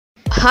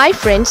Hi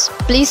friends,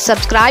 please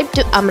subscribe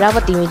to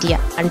Amaravathi Media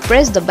and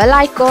press the bell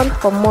icon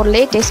for more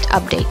latest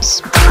updates.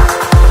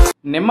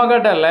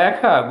 Nimmagadda లేఖ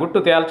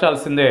గుట్టు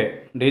తేల్చాల్సిందే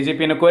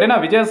డీజీపీని కోరిన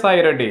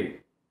విజయసాయి రెడ్డి.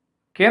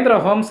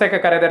 కేంద్ర హోంశాఖ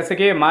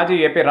కార్యదర్శికి మాజీ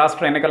ఏపీ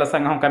రాష్ట్ర ఎన్నికల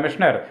సంఘం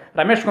కమిషనర్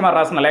రమేష్ కుమార్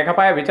రాసిన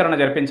లేఖపై విచారణ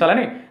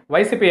జరిపించాలని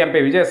YCP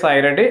MP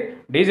Vijayasai Reddy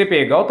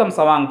DGP Gautam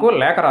సవాంగ్కు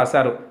లేఖ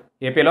రాశారు.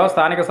 ఏపీలో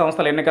స్థానిక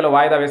సంస్థల ఎన్నికలు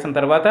వాయిదా వేసిన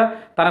తర్వాత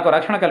తనకు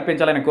రక్షణ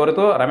కల్పించాలని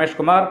కోరుతూ రమేష్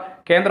కుమార్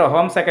కేంద్ర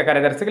హోంశాఖ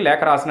కార్యదర్శికి లేఖ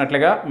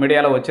రాసినట్లుగా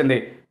మీడియాలో వచ్చింది.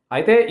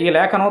 అయితే ఈ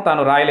లేఖను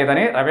తాను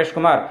రాయలేదని రమేష్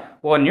కుమార్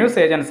ఓ న్యూస్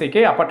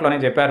ఏజెన్సీకి అప్పట్లోనే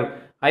చెప్పారు.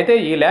 అయితే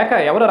ఈ లేఖ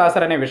ఎవరు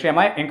రాశారనే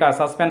విషయమై ఇంకా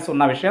సస్పెన్స్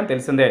ఉన్న విషయం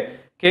తెలిసిందే.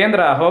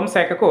 కేంద్ర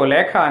హోంశాఖకు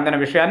లేఖ అందిన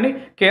విషయాన్ని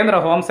కేంద్ర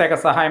హోంశాఖ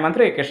సహాయ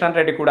మంత్రి కిషన్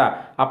రెడ్డి కూడా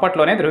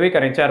అప్పట్లోనే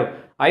ధృవీకరించారు.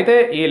 అయితే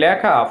ఈ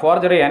లేఖ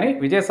ఫోర్జరీ అని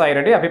విజయసాయి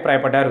రెడ్డి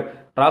అభిప్రాయపడ్డారు.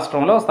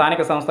 రాష్ట్రంలో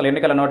స్థానిక సంస్థల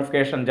ఎన్నికల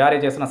నోటిఫికేషన్ జారీ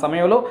చేసిన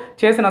సమయంలో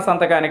చేసిన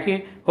సంతకానికి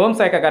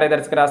హోంశాఖ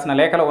కార్యదర్శికి రాసిన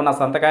లేఖలో ఉన్న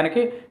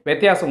సంతకానికి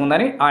వ్యత్యాసం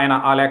ఉందని ఆయన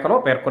ఆ లేఖలో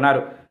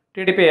పేర్కొన్నారు.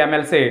 TDP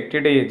MLC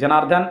TD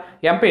Janardhan,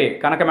 MP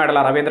Kanakamedala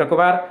Ravindra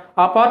Kumar,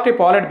 ఆ పార్టీ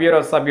పాలిట్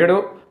బ్యూరో సభ్యుడు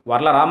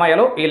వర్ల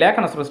రామయ్యలు ఈ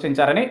లేఖను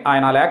సృష్టించారని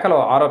ఆయన లేఖలో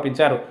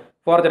ఆరోపించారు.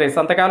 ఫోర్జరీ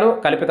సంతకాలు,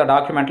 కల్పిత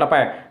డాక్యుమెంట్లపై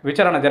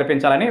విచారణ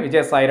జరిపించాలని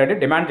విజయసాయిరెడ్డి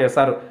డిమాండ్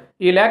చేశారు.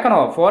 ఈ లేఖను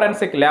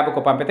ఫోరెన్సిక్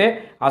ల్యాబ్కు పంపితే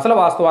అసలు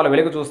వాస్తవాలు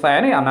వెలుగు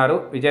చూస్తాయని అన్నారు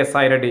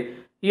విజయసాయిరెడ్డి.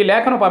 ఈ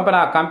లేఖను పంపిన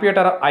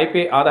కంప్యూటర్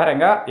ఐపీ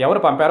ఆధారంగా ఎవరు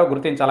పంపారో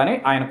గుర్తించాలని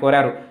ఆయన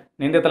కోరారు.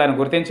 నిందితులను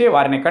గుర్తించి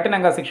వారిని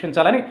కఠినంగా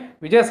శిక్షించాలని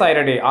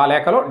విజయసాయిరెడ్డి ఆ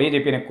లేఖలో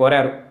డీజీపీని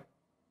కోరారు.